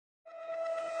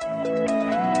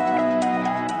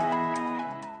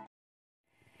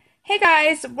Hey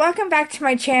guys, welcome back to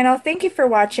my channel. Thank you for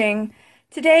watching.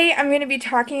 Today I'm going to be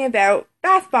talking about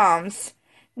bath bombs.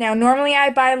 Now, normally I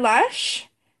buy Lush.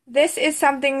 This is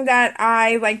something that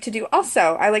I like to do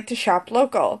also. I like to shop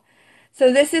local.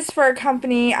 So this is for a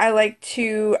company I like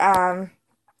to, I'm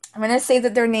going to say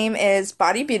that their name is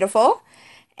Body Beautiful,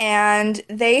 and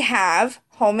they have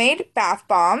homemade bath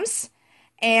bombs.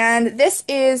 And this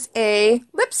is a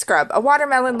lip scrub, a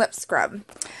watermelon lip scrub.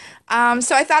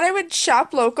 So I thought I would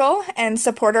shop local and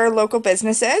support our local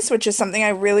businesses, which is something I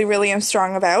really am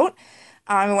strong about.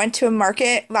 I went to a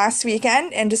market last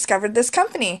weekend and discovered this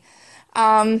company.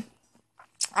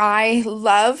 I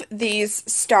love these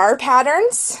star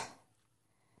patterns.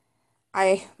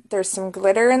 There's some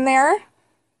glitter in there.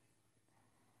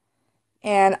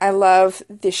 And I love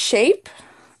the shape.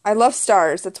 I love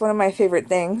stars. That's one of my favorite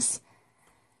things.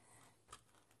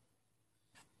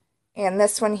 And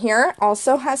this one here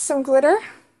also has some glitter.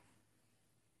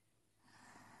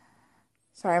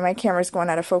 Sorry, my camera's going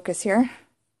out of focus here.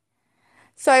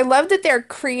 So I love that they're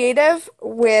creative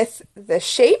with the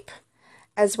shape,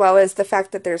 as well as the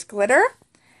fact that there's glitter.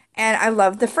 And I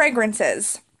love the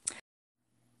fragrances.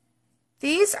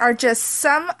 These are just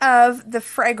some of the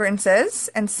fragrances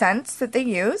and scents that they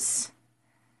use.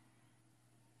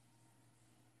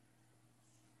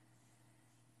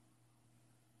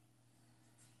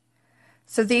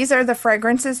 So these are the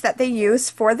fragrances that they use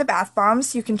for the bath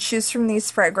bombs. You can choose from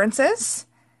these fragrances.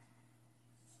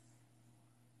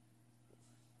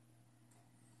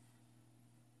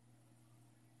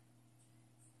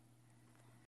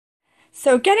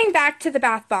 So getting back to the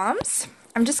bath bombs,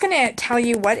 I'm just going to tell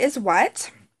you what is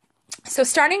what. So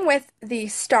starting with the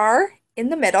star in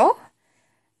the middle,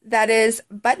 that is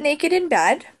butt naked in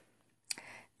bed.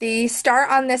 The star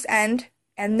on this end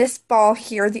and this ball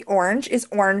here, the orange, is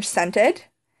orange scented.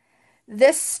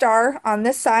 This star on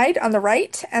this side, on the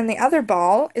right, and the other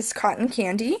ball is cotton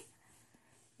candy.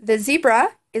 The zebra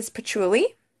is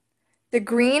patchouli. The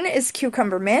green is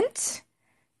cucumber mint.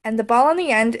 And the ball on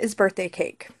the end is birthday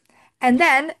cake. And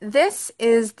then this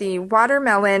is the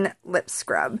watermelon lip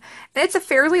scrub. And it's a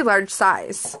fairly large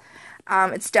size.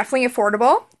 It's definitely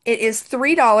affordable. It is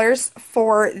 $3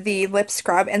 for the lip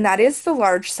scrub, and that is the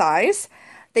large size.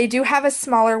 They do have a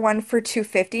smaller one for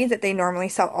 $2.50 that they normally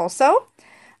sell also.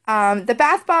 The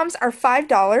bath bombs are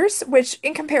 $5, which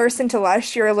in comparison to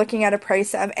Lush, you're looking at a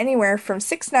price of anywhere from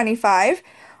 $6.95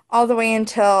 all the way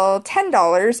until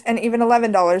 $10 and even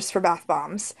 $11 for bath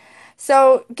bombs.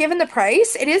 So given the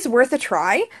price, it is worth a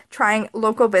try, trying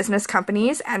local business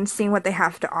companies and seeing what they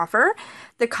have to offer.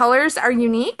 The colors are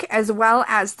unique as well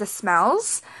as the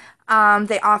smells.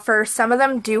 They offer, some of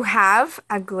them do have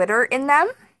a glitter in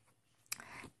them.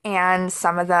 And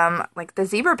some of them, like the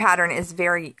zebra pattern, is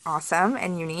very awesome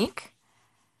and unique.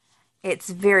 It's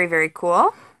very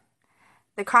cool.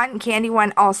 The cotton candy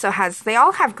one also has, they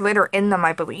all have glitter in them,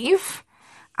 I believe.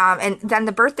 And then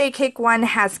the birthday cake one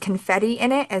has confetti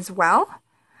in it as well.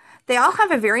 They all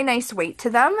have a very nice weight to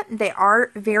them. They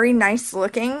are very nice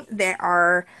looking. They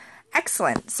are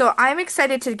excellent. So I'm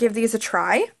excited to give these a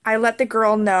try. I let the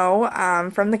girl know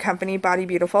from the company Body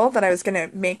Beautiful that I was going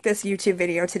to make this YouTube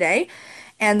video today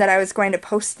and that I was going to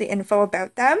post the info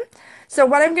about them. So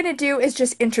what I'm going to do is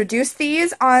just introduce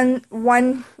these on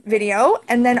one video,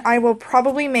 and then I will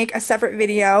probably make a separate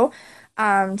video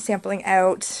sampling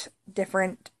out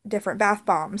different bath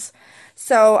bombs.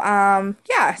 So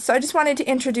yeah, so I just wanted to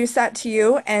introduce that to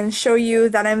you and show you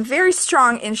that I'm very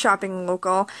strong in shopping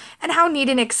local and how neat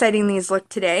and exciting these look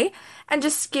today, and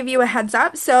just give you a heads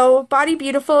up. So Body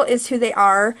Beautiful is who they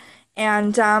are,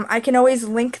 and I can always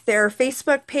link their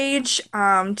Facebook page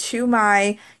to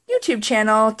my YouTube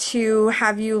channel to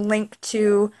have you link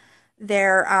to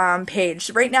their page.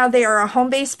 Right now they are a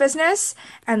home-based business,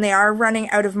 and they are running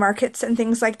out of markets and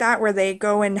things like that where they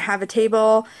go and have a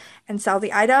table and sell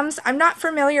the items. I'm not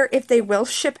familiar if they will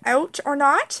ship out or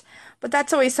not, but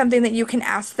that's always something that you can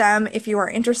ask them if you are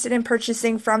interested in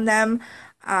purchasing from them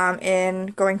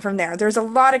and going from there. There's a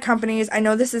lot of companies. I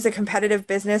know this is a competitive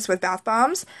business with bath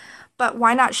bombs, but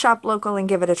why not shop local and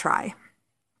give it a try?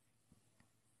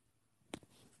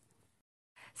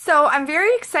 So I'm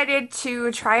very excited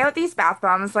to try out these bath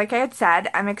bombs. Like I had said,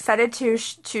 I'm excited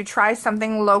to try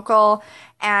something local,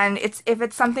 and if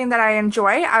it's something that I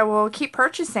enjoy, I will keep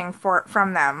purchasing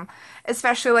from them.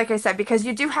 Especially, like I said, because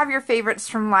you do have your favorites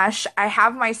from Lush. I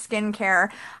have my skincare,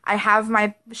 I have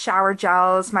my shower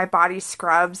gels, my body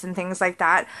scrubs, and things like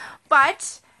that.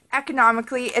 But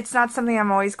economically, it's not something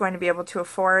I'm always going to be able to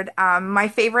afford. My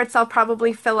favorites I'll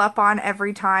probably fill up on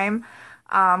every time.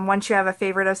 Once you have a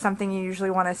favorite of something, you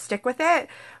usually want to stick with it.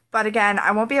 But again,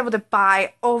 I won't be able to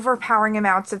buy overpowering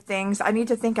amounts of things. I need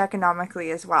to think economically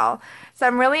as well. So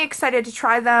I'm really excited to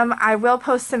try them. I will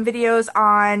post some videos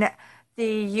on the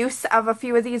use of a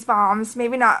few of these balms.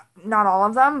 Maybe not all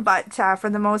of them, but for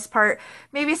the most part,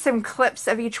 maybe some clips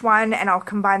of each one, and I'll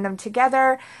combine them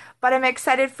together. But I'm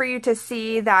excited for you to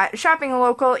see that shopping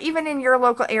local, even in your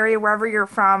local area, wherever you're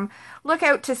from, look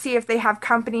out to see if they have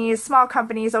companies, small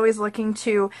companies always looking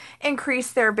to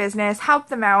increase their business, help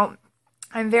them out.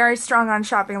 I'm very strong on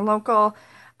shopping local.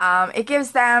 It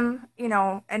gives them,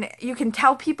 and you can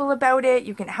tell people about it.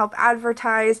 You can help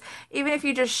advertise. Even if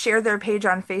you just share their page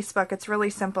on Facebook, it's really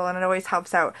simple and it always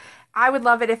helps out. I would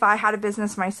love it if I had a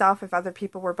business myself, if other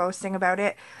people were boasting about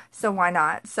it. So why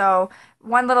not? So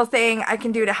one little thing I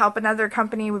can do to help another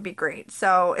company would be great.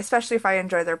 So especially if I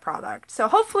enjoy their product. So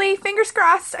hopefully, fingers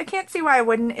crossed, I can't see why I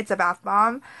wouldn't. It's a bath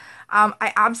bomb.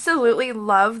 I absolutely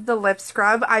love the lip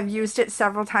scrub. I've used it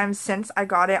several times since I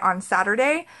got it on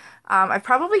Saturday. I've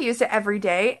probably used it every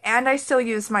day, and I still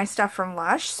use my stuff from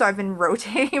Lush, so I've been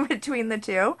rotating between the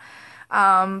two.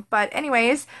 But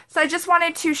anyways, so I just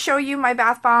wanted to show you my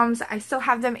bath bombs. I still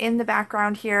have them in the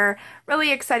background here.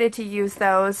 Really excited to use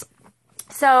those.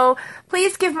 So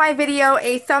please give my video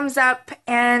a thumbs up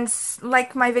and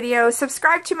like my video.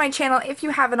 Subscribe to my channel if you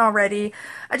haven't already.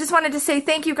 I just wanted to say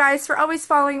thank you guys for always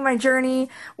following my journey,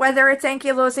 whether it's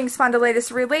ankylosing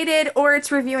spondylitis related or it's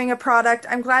reviewing a product.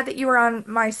 I'm glad that you are on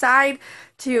my side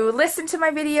to listen to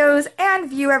my videos and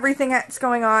view everything that's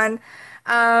going on.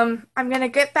 I'm going to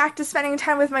get back to spending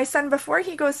time with my son before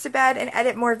he goes to bed and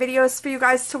edit more videos for you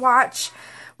guys to watch.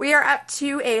 We are up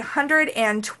to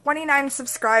 129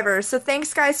 subscribers, so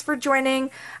thanks guys for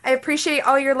joining. I appreciate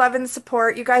all your love and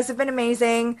support. You guys have been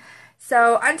amazing.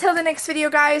 So until the next video,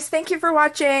 guys, thank you for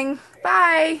watching.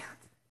 Bye!